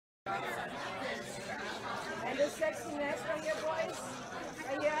And the sexy next right here, boys.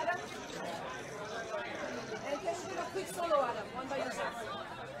 Right here, Adam. And can you do a quick solo, Adam? One by yourself.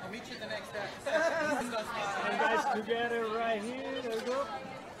 I'll meet you the next day. And guys, together right here. There we go.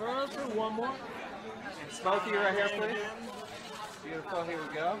 Perfect. One more. Smokey right here, please. Beautiful. Here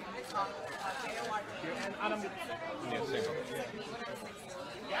we go. And Adam. Yeah, single.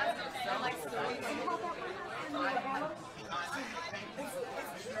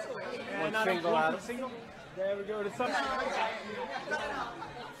 And One single, Adam. Single. There we go. The sun.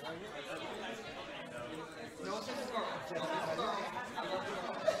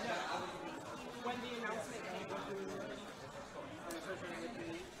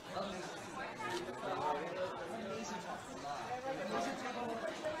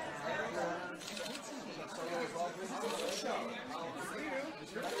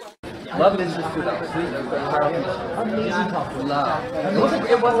 Love is just good though. Sweet, amazing top four. Love.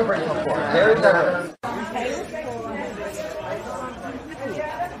 It was a very top four. Very diverse.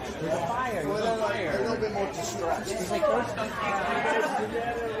 A little bit more distressed. It's like those.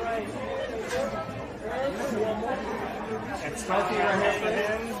 And Smokey right here for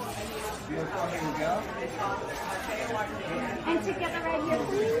him. Beautiful. Here we go. And together right here,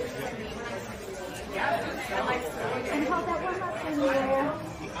 please. And hold that one up in there.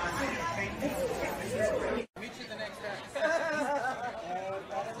 Meet you the next day.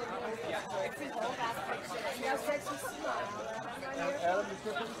 Adam, you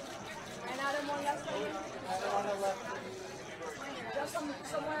tripping? And Adam, one last one. Adam on the left. Just somewhere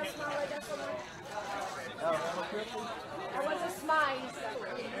smile like that somewhere. Adam, tripping? I want to smile.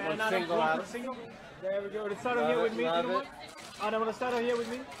 And One single, Adam. Single. There we go. The start Love here it, with me. love You know it. what? Adam, want to start here with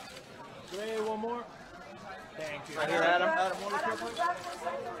me? Great. One more. Thank you. Right here, Adam. Adam, one more tripping?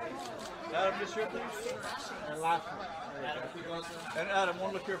 Adam, just here, please. And last one. And Adam,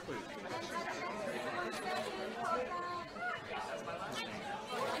 one look here, please.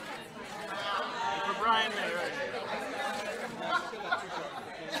 For Brian there, right?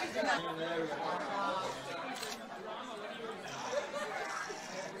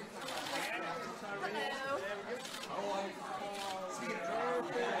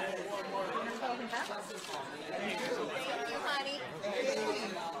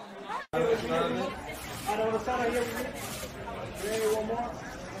 I don't want to start here with me. Great. One more.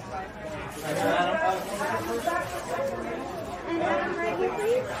 And Adam right here,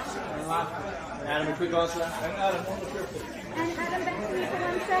 please. Adam, a quick answer. And Adam, one look here, please. And Adam back to me for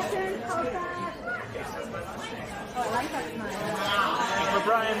 1 second. Hold that. Oh, I like that smile. For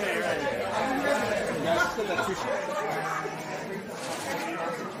Brian there, right? You guys still got two shots.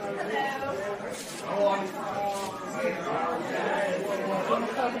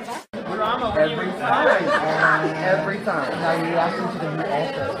 Every time. Every time. Now you ask them to the new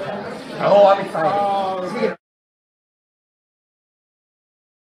also. Oh, I'm excited. See it.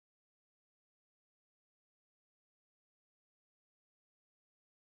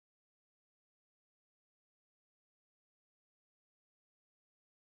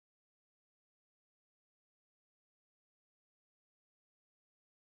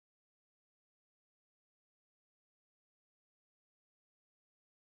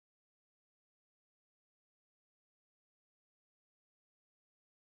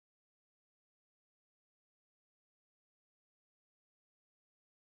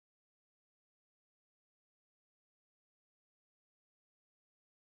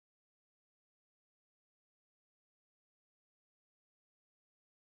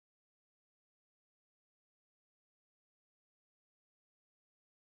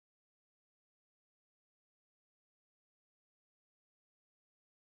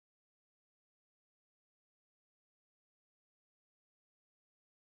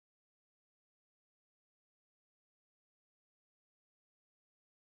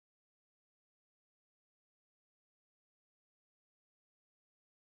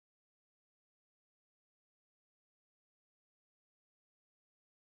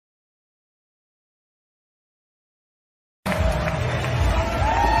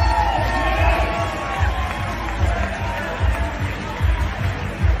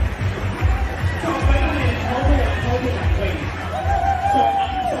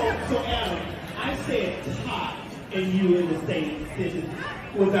 And you in the same sentence.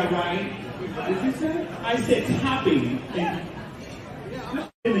 Was that right? What did you say? I said topping and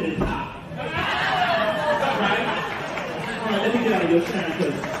in the top. Right? All right, let me get out of your time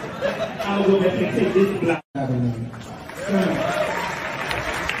because I'm going to go back and take this block.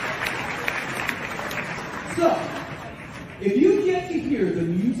 So, if you get to hear the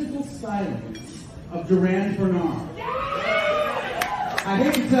musical silence of Duran Bernard, I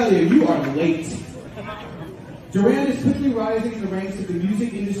hate to tell you, you are late. Durand is quickly rising in the ranks of the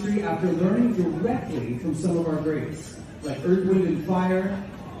music industry after learning directly from some of our greats, like Earth, Wind and Fire,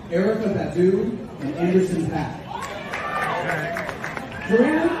 Erykah Badu, and Anderson .Paak.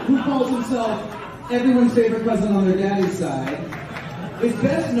 Durand, who calls himself everyone's favorite cousin on their daddy's side, is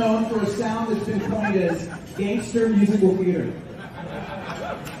best known for a sound that's been coined as gangster musical theater.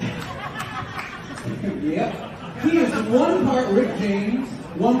 Yep. He is one part Rick James,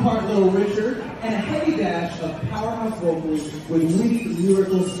 one part Little Richard, and a heavy dash of powerhouse vocals with witty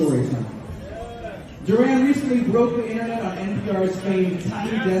lyrical storytelling. Durand recently broke the internet on NPR's famed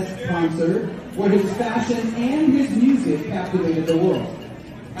Tiny Desk concert, where his fashion and his music captivated the world.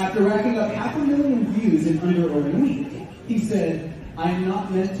 After racking up 500,000 views in under a week, he said, "I am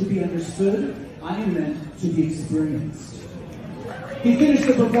not meant to be understood, I am meant to be experienced." He finished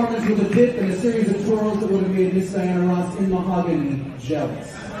the performance with a dip and a series of twirls that would have made Miss Diana Ross in mahogany jealous.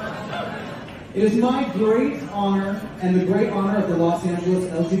 It is my great honor and the great honor of the Los Angeles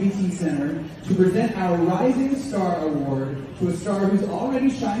LGBT Center to present our Rising Star Award to a star who's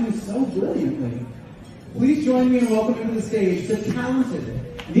already shining so brilliantly. Please join me in welcoming to the stage the talented,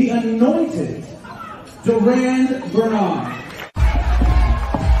 the anointed, Durand Bernard.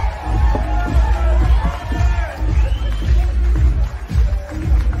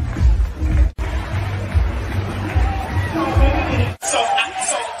 So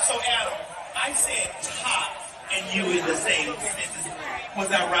Adam, I said top and you in the same sentence. Was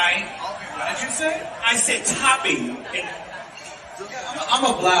that right? What did you say? I said topping. I'm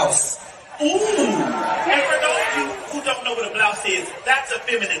a blouse. Ooh! And for those of you who don't know what a blouse is, that's a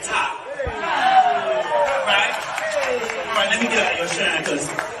feminine top. Right? Alright, let me get out of your shine because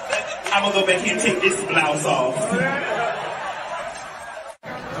I'm gonna go back here and take this blouse off.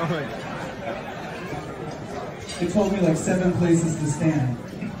 They told me like 7 places to stand.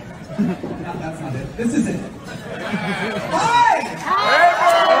 No, that's not it. This is it. Hi!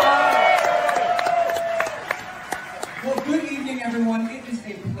 Well, good evening, everyone. It is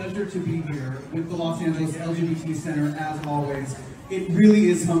a pleasure to be here with the Los Angeles LGBT Center, as always. It really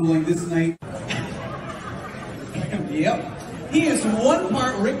is humbling this night. Yep. He is one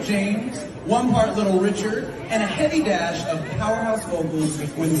part Rick James, one part Little Richard, and a heavy dash of powerhouse vocals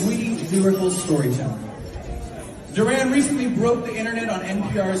with witty lyrical storytelling. Durand recently broke the internet on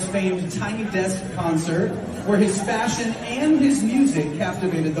NPR's famed Tiny Desk concert, where his fashion and his music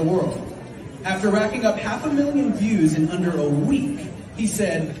captivated the world. After racking up 500,000 views in under a week, he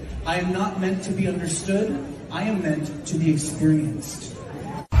said, "I am not meant to be understood, I am meant to be experienced."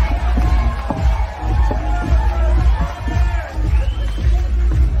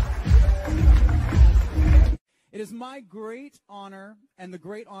 It is my great honor and the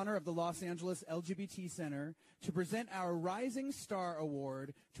great honor of the Los Angeles LGBT Center to present our Rising Star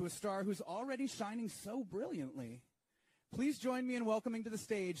Award to a star who's already shining so brilliantly. Please join me in welcoming to the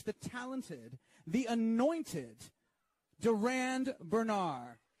stage the talented, the anointed, Durand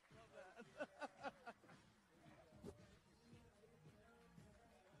Bernard.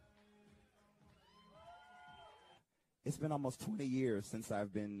 It's been almost 20 years since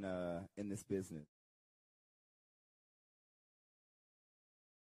I've been in this business.